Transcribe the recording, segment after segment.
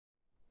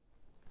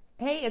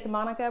Hey, it's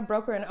Monica,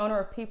 broker and owner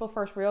of People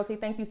First Realty.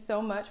 Thank you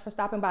so much for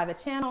stopping by the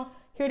channel.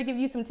 Here to give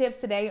you some tips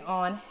today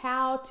on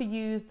how to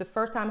use the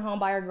first-time home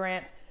buyer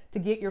grants to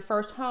get your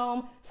first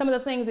home. Some of the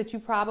things that you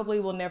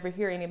probably will never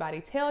hear anybody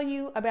tell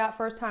you about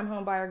first-time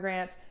home buyer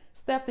grants,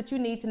 stuff that you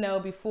need to know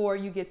before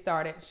you get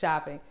started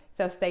shopping.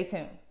 So stay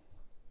tuned.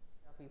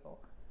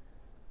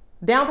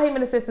 Down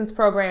payment assistance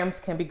programs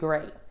can be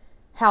great.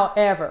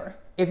 However,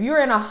 if you're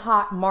in a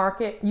hot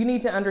market, you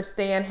need to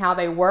understand how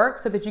they work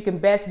so that you can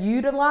best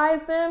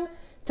utilize them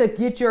to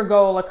get your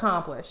goal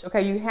accomplished.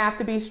 Okay, you have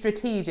to be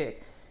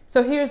strategic.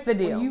 So here's the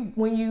deal.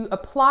 When you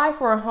apply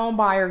for a home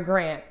buyer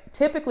grant,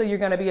 typically you're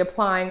going to be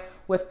applying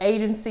with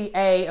agency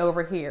A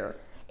over here.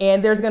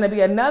 And there's going to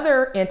be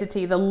another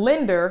entity, the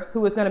lender,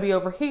 who is going to be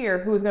over here,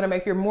 who is going to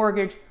make your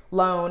mortgage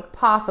loan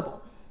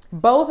possible.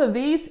 Both of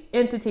these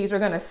entities are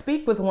going to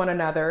speak with one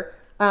another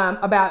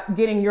about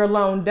getting your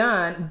loan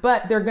done,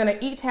 but they're going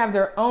to each have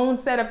their own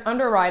set of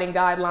underwriting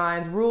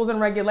guidelines, rules, and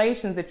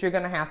regulations that you're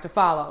going to have to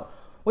follow,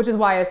 which is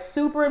why it's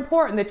super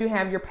important that you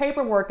have your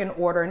paperwork in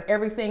order, and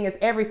everything is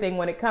everything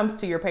when it comes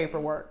to your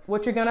paperwork.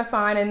 What you're going to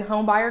find in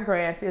home buyer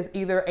grants is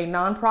either a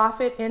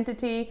nonprofit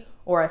entity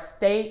or a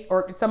state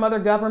or some other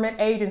government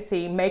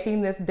agency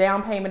making this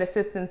down payment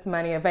assistance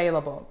money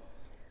available.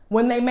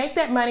 When they make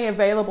that money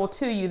available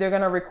to you, they're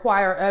going to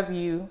require of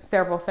you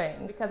several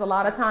things, because a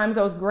lot of times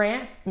those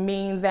grants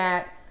mean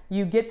that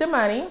you get the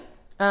money,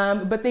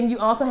 but then you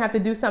also have to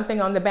do something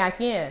on the back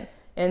end.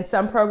 In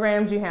some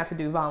programs, you have to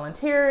do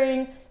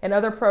volunteering. In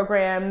other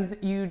programs,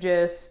 you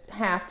just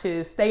have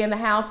to stay in the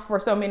house for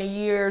so many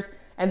years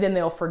and then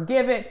they'll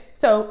forgive it.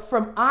 So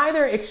from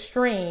either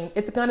extreme,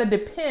 it's going to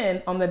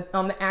depend on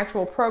the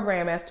actual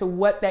program as to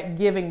what that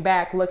giving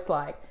back looks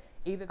like.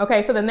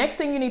 Okay, so the next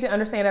thing you need to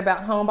understand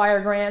about home buyer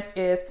grants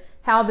is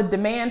how the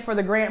demand for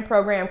the grant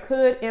program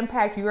could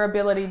impact your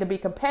ability to be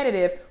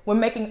competitive when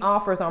making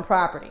offers on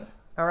property.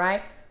 All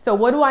right, so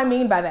what do I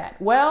mean by that?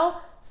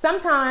 Well,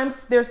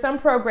 sometimes there's some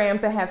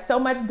programs that have so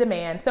much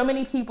demand, so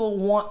many people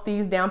want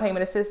these down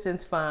payment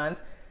assistance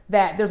funds,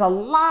 that there's a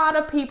lot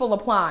of people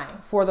applying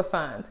for the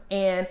funds,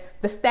 and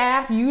the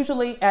staff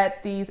usually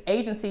at these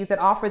agencies that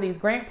offer these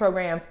grant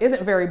programs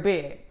isn't very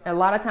big. A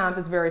lot of times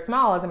it's very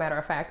small, as a matter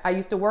of fact. I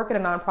used to work at a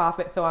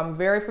nonprofit, so I'm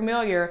very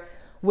familiar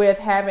with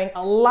having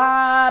a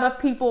lot of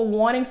people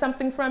wanting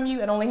something from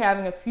you and only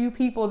having a few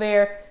people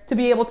there to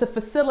be able to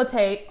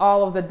facilitate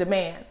all of the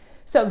demand.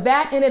 So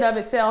that in and of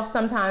itself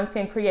sometimes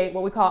can create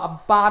what we call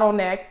a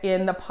bottleneck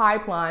in the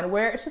pipeline,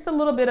 where it's just a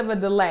little bit of a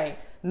delay.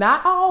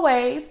 Not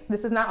always,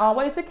 this is not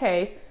always the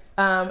case.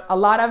 A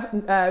lot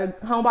of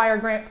home buyer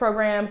grant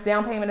programs,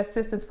 down payment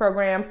assistance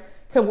programs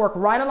can work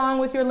right along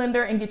with your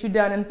lender and get you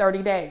done in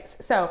 30 days.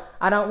 So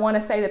I don't want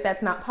to say that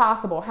that's not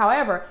possible.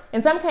 However,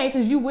 in some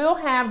cases you will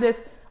have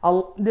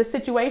this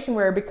situation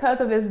where,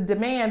 because of this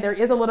demand, there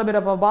is a little bit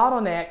of a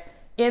bottleneck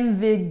in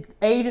the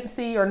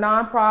agency or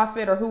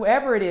nonprofit or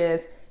whoever it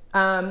is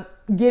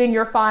getting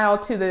your file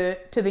to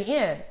the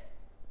end.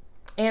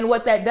 And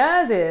what that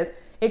does is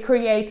it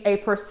creates a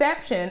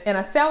perception in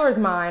a seller's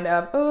mind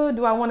of, oh,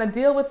 do I want to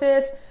deal with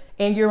this?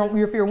 And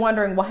if you're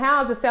wondering, well,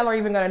 how is the seller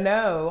even going to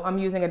know I'm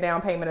using a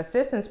down payment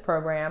assistance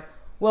program?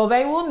 Well,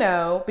 they will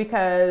know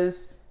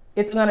because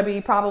it's going to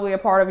be probably a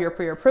part of your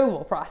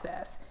pre-approval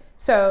process.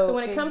 So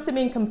when it comes to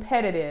being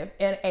competitive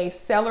in a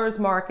seller's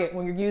market,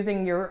 when you're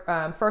using your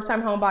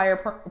first-time home buyer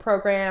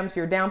programs,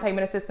 your down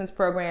payment assistance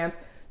programs,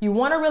 you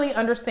want to really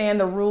understand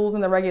the rules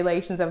and the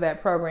regulations of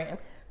that program.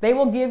 They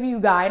will give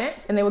you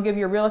guidance, and they will give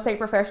you a real estate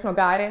professional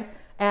guidance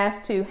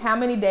as to how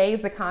many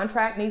days the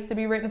contract needs to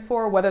be written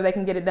for, whether they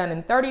can get it done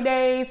in 30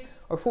 days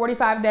or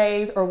 45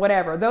 days or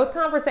whatever. Those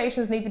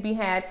conversations need to be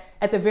had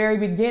at the very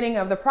beginning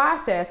of the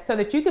process so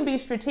that you can be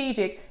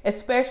strategic,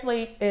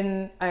 especially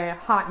in a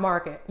hot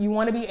market. You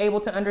want to be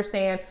able to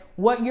understand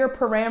what your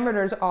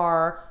parameters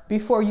are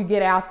before you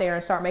get out there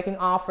and start making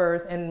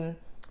offers and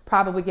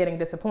probably getting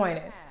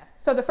disappointed.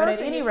 So the first,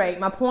 at any rate,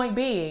 my point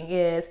being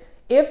is,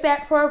 if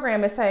that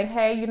program is saying,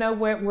 hey, you know,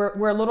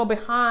 we're a little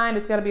behind,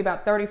 it's going to be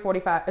about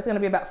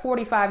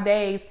 45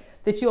 days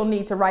that you'll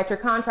need to write your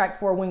contract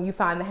for when you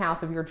find the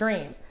house of your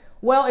dreams.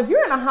 Well, if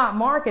you're in a hot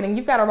market and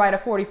you've got to write a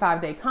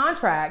 45-day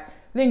contract,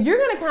 then you're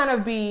going to kind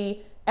of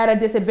be at a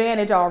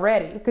disadvantage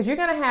already, because you're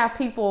going to have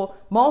people,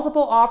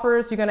 multiple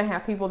offers. You're going to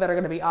have people that are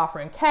going to be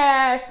offering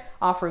cash,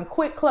 offering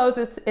quick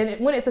closes. And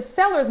when it's a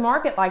seller's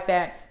market like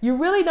that, you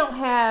really don't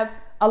have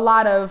a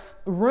lot of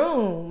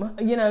room.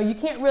 You know, you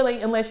can't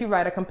really, unless you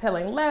write a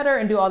compelling letter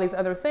and do all these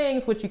other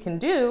things, which you can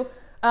do.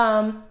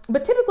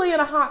 But typically in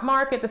a hot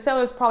market, the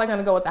seller is probably going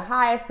to go with the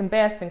highest and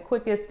best and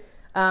quickest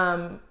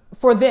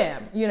for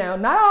them. You know,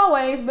 not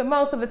always, but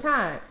most of the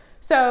time.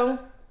 So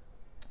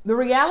the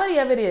reality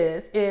of it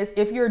is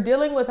if you're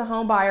dealing with a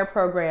home buyer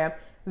program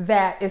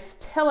that is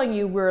telling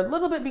you we're a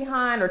little bit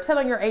behind, or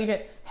telling your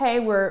agent,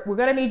 hey, we're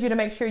going to need you to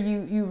make sure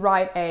you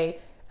write a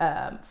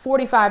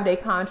 45-day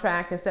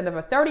contract instead of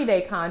a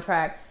 30-day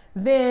contract,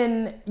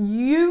 then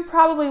you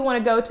probably want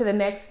to go to the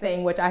next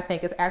thing, which I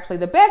think is actually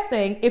the best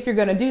thing if you're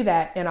going to do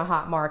that in a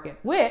hot market,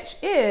 which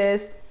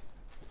is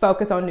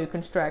focus on new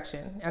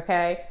construction.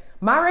 Okay.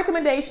 My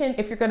recommendation,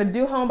 if you're going to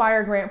do home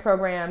buyer grant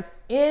programs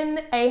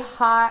in a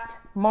hot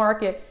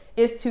market,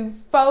 is to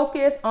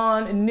focus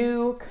on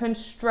new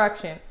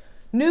construction.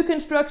 New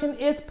construction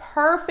is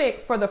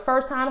perfect for the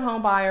first-time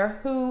home buyer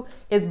who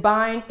is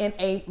buying in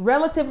a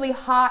relatively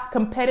hot,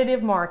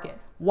 competitive market.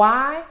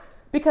 Why?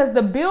 Because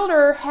the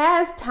builder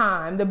has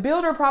time. The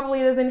builder probably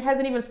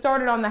hasn't even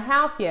started on the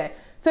house yet.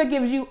 So it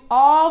gives you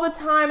all the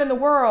time in the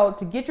world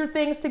to get your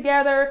things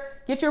together,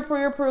 get your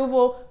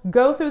pre-approval,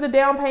 go through the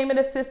down payment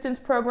assistance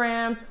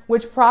program,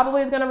 which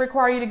probably is going to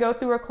require you to go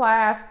through a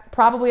class,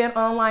 probably an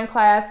online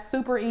class,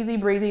 super easy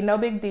breezy, no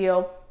big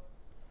deal.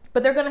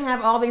 But they're going to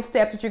have all these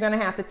steps that you're going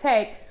to have to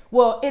take.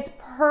 Well, it's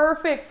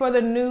perfect for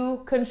the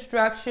new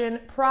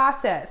construction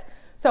process.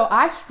 So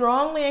I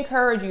strongly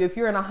encourage you, if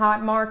you're in a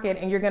hot market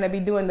and you're going to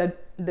be doing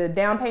the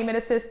down payment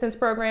assistance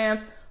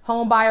programs,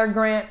 home buyer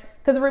grants,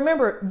 because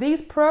remember, these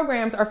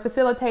programs are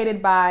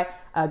facilitated by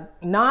a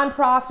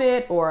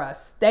nonprofit or a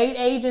state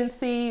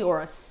agency or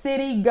a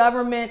city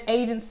government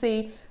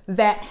agency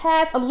that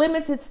has a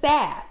limited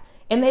staff.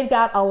 And they've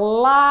got a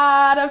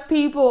lot of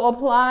people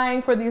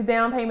applying for these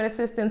down payment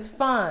assistance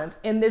funds.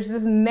 And there's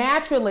just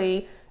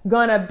naturally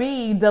gonna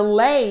be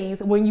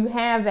delays when you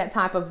have that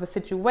type of a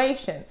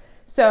situation.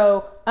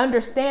 So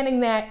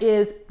understanding that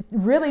is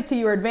really to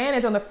your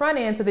advantage on the front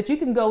end so that you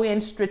can go in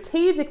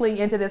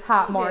strategically into this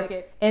hot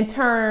market and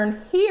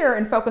turn here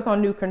and focus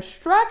on new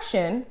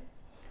construction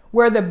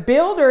where the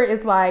builder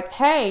is like,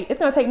 hey, it's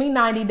gonna take me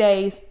 90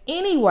 days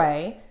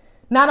anyway.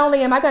 Not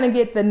only am I gonna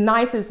get the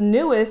nicest,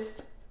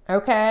 newest,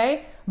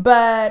 okay,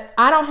 but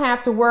I don't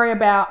have to worry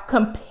about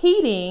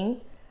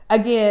competing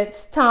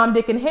against Tom,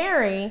 Dick, and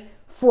Harry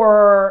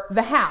for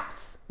the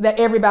house that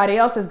everybody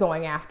else is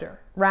going after,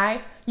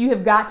 right? You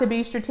have got to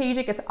be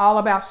strategic. It's all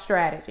about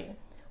strategy.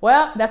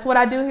 Well, that's what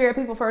I do here at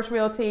People First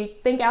Realty.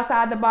 Think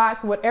outside the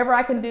box. Whatever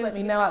I can do, let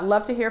me know. I'd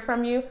love to hear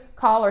from you.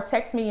 Call or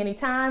text me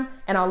anytime,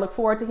 and I'll look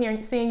forward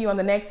to seeing you on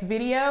the next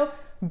video.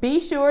 Be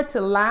sure to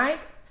like,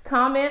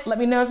 comment, let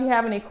me know if you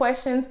have any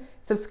questions,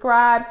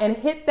 subscribe, and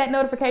hit that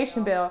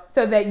notification bell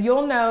so that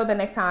you'll know the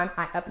next time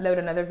I upload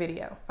another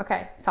video.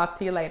 Okay, talk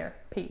to you later.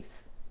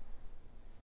 Peace.